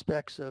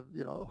prospects of,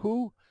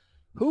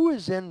 who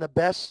is in the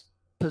best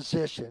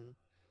position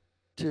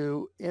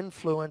to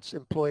influence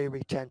employee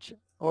retention,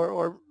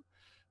 or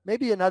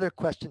maybe another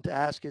question to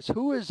ask is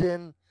who is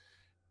in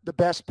the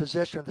best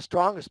position or the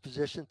strongest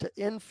position to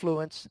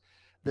influence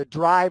the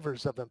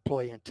drivers of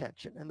employee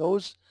intention, and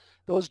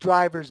those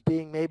drivers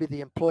being maybe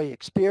the employee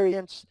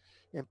experience,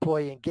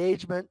 employee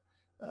engagement,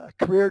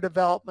 career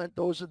development.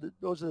 Those are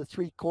the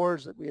three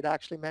cores that we had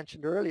actually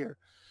mentioned earlier.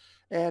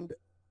 And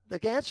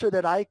the answer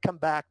that I come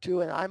back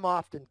to, and I'm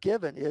often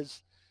given,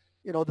 is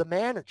the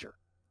manager,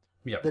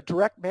 Yep. the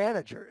direct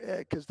manager,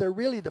 because they're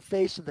really the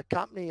face of the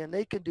company, and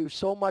they can do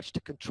so much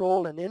to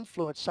control and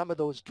influence some of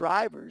those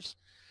drivers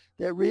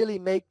that really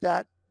make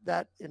that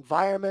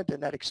environment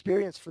and that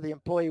experience for the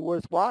employee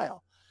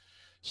worthwhile.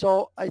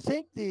 So I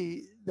think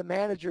the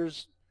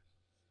managers,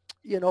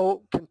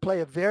 can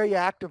play a very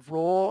active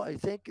role. I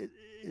think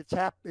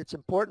it's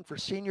important for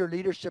senior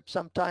leadership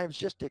sometimes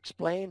just to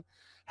explain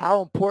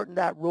how important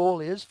that role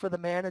is for the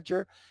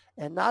manager,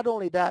 and not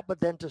only that, but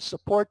then to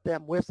support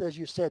them with, as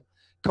you said,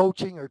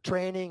 coaching or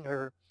training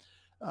or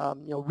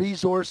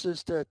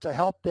resources to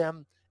help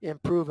them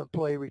improve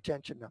employee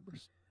retention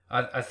numbers.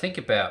 I think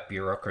about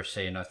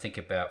bureaucracy, and I think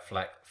about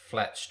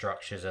flat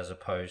structures as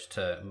opposed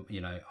to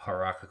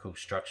hierarchical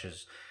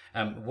structures.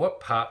 What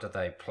part do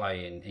they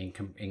play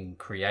in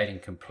creating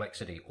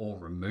complexity or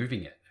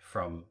removing it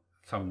from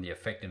the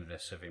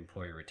effectiveness of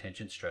employee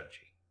retention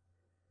strategy?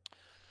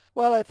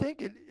 Well, I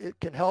think it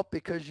can help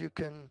because you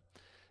can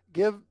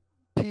give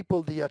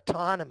people the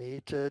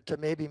autonomy to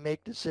maybe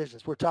make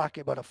decisions. We're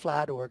talking about a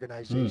flat Mm.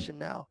 organization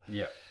now.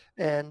 Yeah.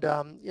 And,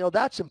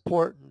 that's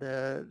important.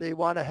 They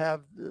want to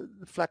have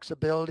the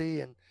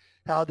flexibility and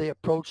how they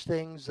approach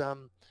things.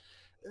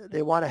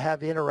 They want to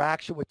have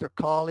interaction with their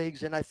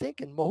colleagues. And I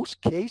think in most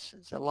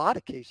cases, a lot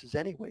of cases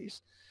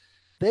anyways,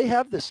 they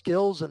have the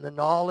skills and the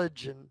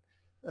knowledge and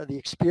the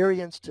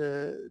experience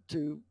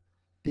to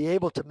be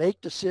able to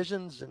make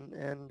decisions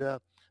and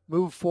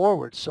move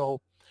forward.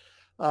 So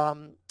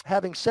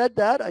having said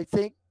that, I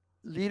think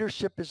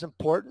leadership is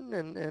important,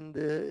 and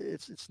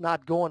it's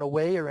not going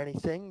away or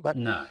anything. But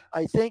No.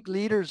 I think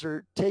leaders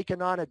are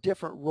taking on a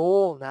different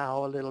role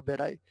now a little bit.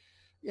 I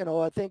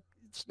think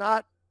it's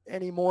not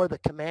anymore the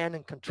command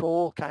and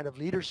control kind of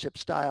leadership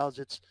styles.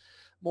 It's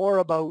more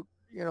about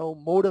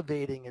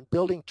motivating and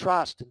building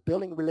trust and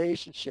building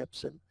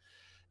relationships and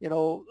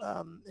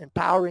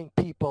empowering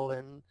people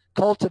and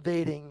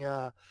cultivating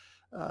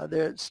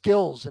their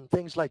skills and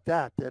things like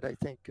that I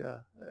think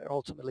are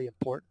ultimately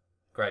important.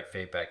 Great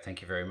feedback.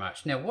 Thank you very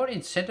much. Now, what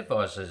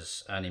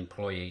incentivizes an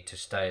employee to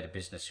stay at a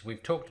business?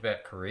 We've talked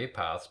about career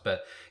paths,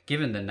 but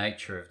given the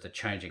nature of the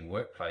changing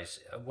workplace,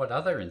 what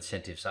other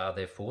incentives are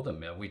there for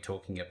them? Are we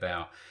talking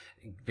about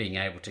being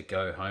able to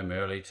go home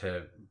early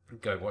to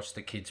go watch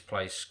the kids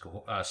play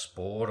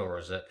sport, or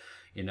is it,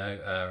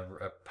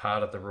 a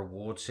part of the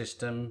reward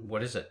system?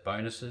 What is it?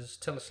 Bonuses?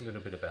 Tell us a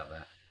little bit about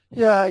that.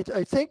 Yeah,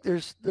 I think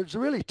there's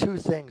really two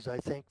things I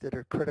think that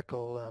are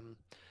critical,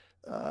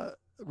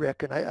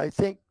 Rick, and I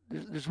think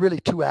there's really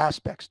two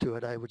aspects to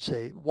it, I would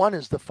say. One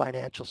is the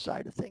financial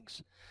side of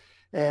things.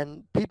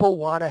 And people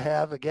want to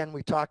have, again,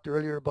 we talked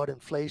earlier about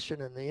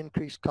inflation and the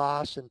increased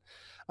costs, and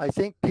I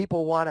think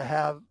people want to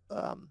have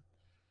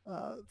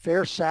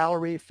fair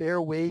salary,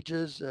 fair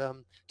wages,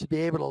 to be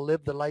able to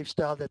live the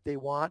lifestyle that they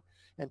want.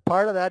 And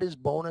part of that is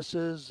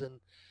bonuses and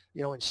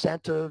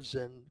incentives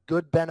and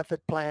good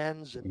benefit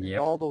plans and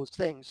Yep. all those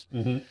things.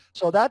 Hmm.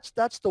 So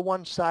that's the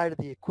one side of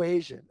the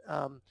equation.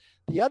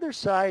 The other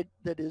side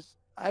that is,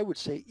 I would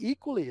say,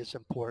 equally as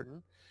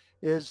important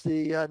is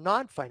the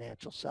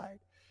non-financial side.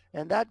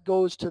 And that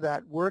goes to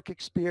that work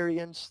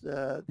experience,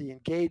 the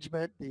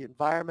engagement, the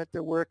environment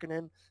they're working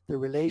in, the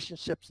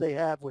relationships they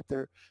have with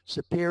their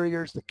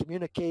superiors, the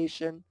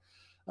communication,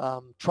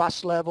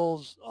 trust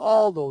levels,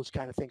 all those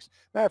kind of things.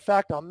 Matter of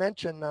fact, I'll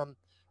mention,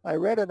 I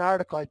read an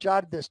article, I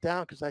jotted this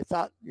down because I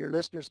thought your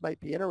listeners might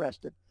be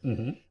interested.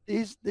 Hmm.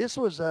 This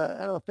was,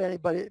 I don't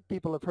know if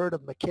people have heard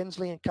of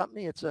McKinsey and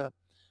Company. It's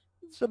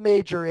a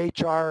major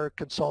HR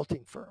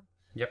consulting firm.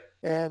 Yep.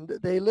 And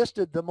they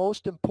listed the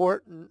most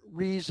important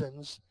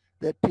reasons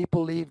that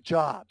people leave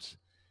jobs.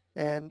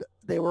 And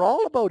they were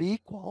all about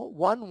equal.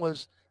 One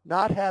was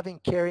not having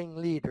caring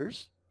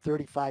leaders,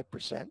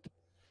 35%,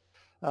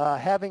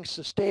 having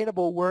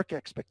sustainable work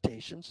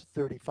expectations,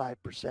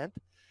 35%,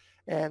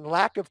 and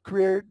lack of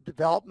career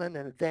development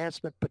and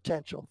advancement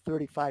potential,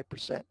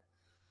 35%.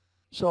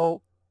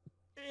 So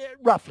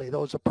roughly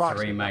those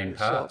approximate Three main numbers.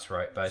 parts,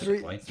 right?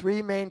 Basically.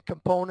 Three main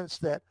components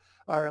that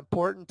are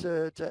important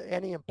to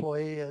any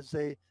employee as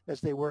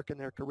they work in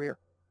their career.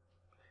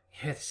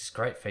 Yeah, this is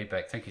great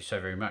feedback. Thank you so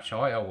very much.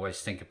 I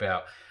always think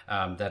about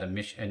that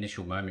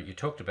initial moment. You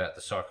talked about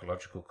the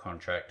psychological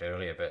contract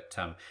earlier, but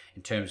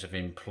in terms of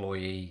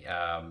employee,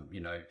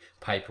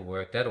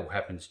 paperwork, that all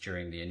happens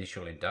during the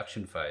initial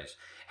induction phase.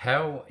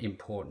 How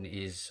important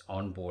is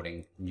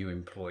onboarding new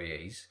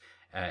employees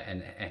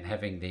and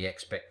having the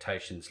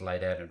expectations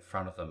laid out in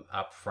front of them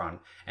up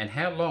front? And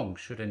how long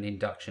should an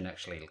induction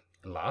actually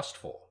last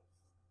for?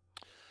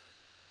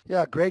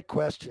 Yeah, great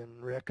question,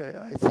 Rick.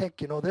 I think,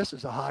 this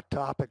is a hot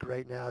topic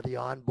right now, the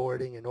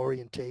onboarding and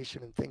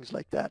orientation and things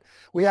like that.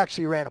 We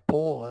actually ran a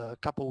poll a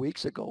couple of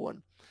weeks ago,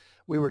 and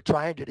we were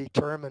trying to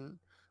determine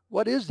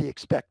what is the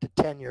expected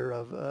tenure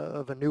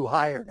of a new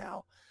hire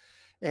now.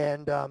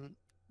 And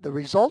the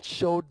results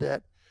showed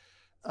that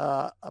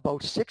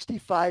about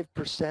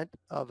 65%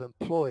 of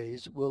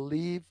employees will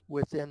leave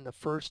within the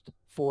first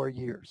 4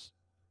 years.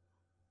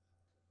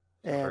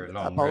 And Very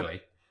long,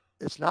 really.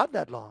 It's not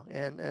that long.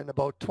 And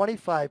about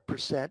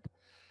 25%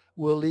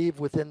 will leave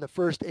within the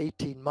first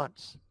 18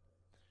 months.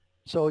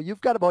 So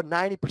you've got about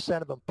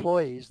 90% of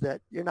employees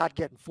that you're not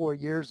getting 4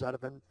 years out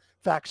of. In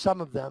fact,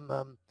 some of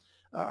them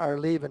are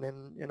leaving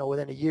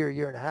within a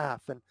year and a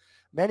half. And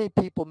many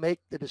people make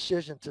the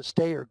decision to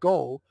stay or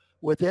go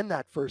within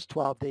that first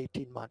 12 to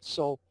 18 months.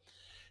 So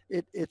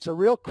it's a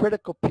real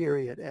critical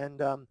period.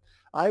 And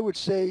I would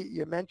say,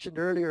 you mentioned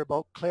earlier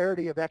about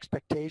clarity of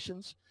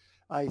expectations.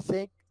 I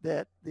think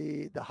that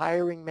the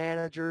hiring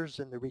managers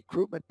and the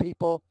recruitment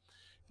people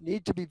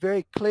need to be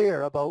very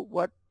clear about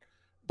what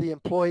the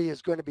employee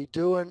is going to be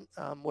doing,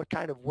 what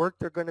kind of work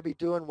they're going to be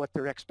doing, what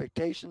their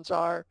expectations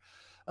are,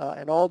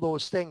 and all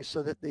those things,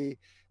 so that the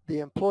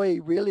employee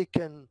really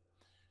can,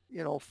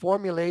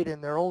 formulate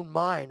in their own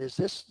mind, is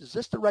this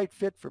the right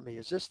fit for me?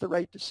 Is this the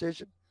right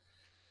decision?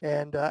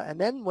 And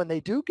then when they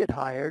do get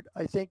hired,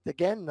 I think,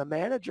 again, the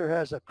manager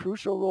has a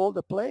crucial role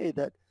to play,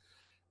 that,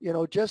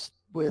 just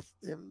with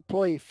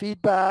employee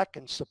feedback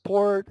and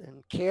support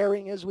and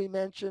caring, as we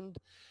mentioned,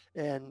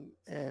 and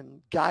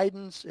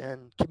guidance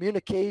and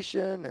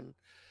communication and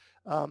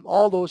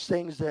all those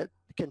things that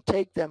can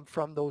take them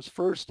from those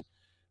first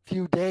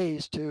few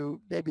days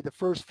to maybe the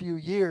first few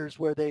years,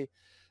 where they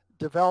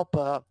develop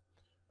a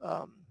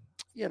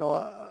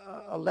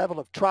level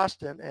of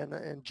trust and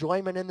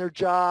enjoyment in their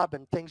job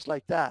and things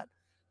like that,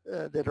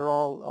 that are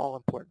all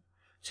important.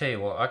 Tell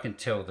you what, I can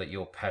tell that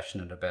you're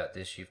passionate about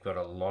this. You've got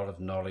a lot of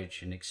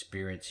knowledge and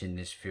experience in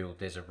this field.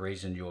 There's a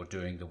reason you're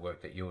doing the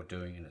work that you're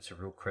doing, and it's a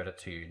real credit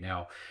to you.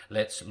 Now,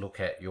 let's look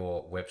at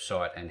your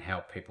website and how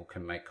people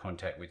can make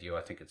contact with you.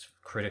 I think it's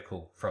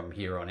critical from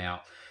here on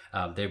out.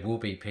 There will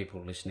be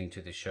people listening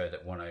to this show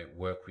that want to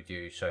work with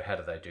you. So how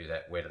do they do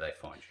that? Where do they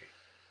find you?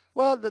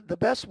 Well, the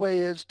best way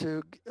is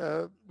to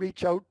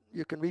reach out.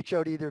 You can reach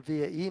out either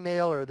via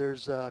email, or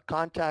there's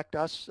contact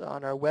us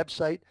on our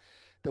website.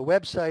 The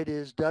website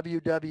is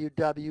www.manage,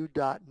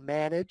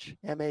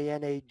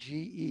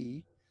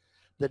 M-A-N-A-G-E,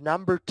 the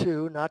number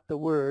 2, not the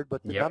word,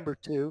 but the number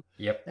 2,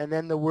 and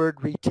then the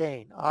word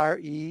retain,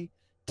 RETAIN.com,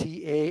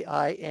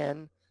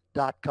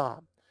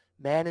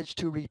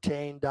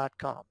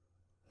 managetoretain.com.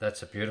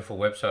 That's a beautiful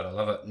website. I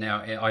love it.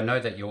 Now, I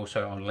know that you're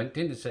also on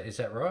LinkedIn. Is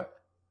that right?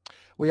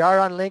 We are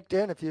on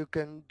LinkedIn. If you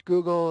can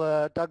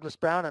Google Douglas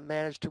Brown and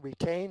Manage to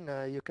Retain,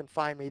 you can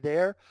find me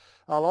there.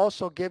 I'll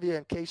also give you,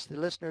 in case the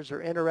listeners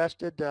are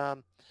interested,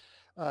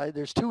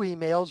 there's 2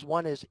 emails.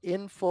 One is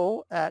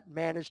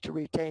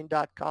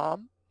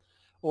info@managetoretain.com,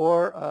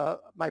 or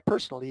my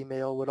personal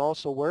email would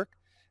also work,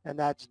 and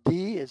that's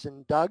D as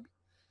in Doug,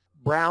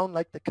 Brown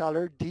like the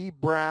color,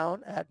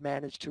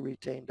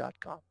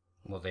 dbrown@managetoretain.com.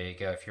 Well, there you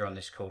go. If you're on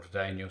this call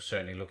today and you're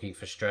certainly looking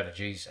for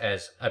strategies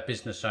as a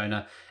business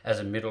owner, as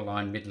a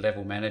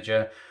mid-level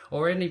manager,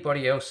 or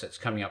anybody else that's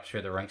coming up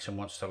through the ranks and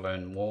wants to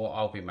learn more,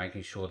 I'll be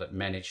making sure that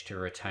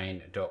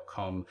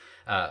managetoretain.com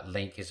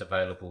link is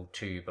available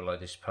to you below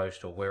this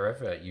post, or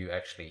wherever you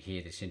actually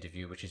hear this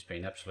interview, which has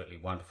been absolutely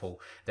wonderful,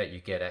 that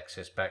you get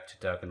access back to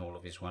Doug and all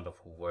of his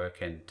wonderful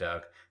work. And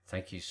Doug,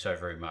 thank you so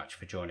very much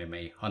for joining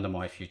me on the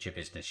My Future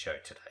Business show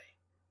today.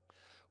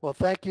 Well,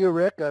 thank you,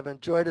 Rick. I've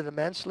enjoyed it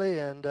immensely,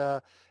 and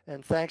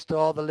thanks to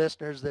all the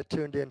listeners that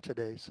tuned in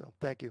today. So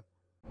thank you.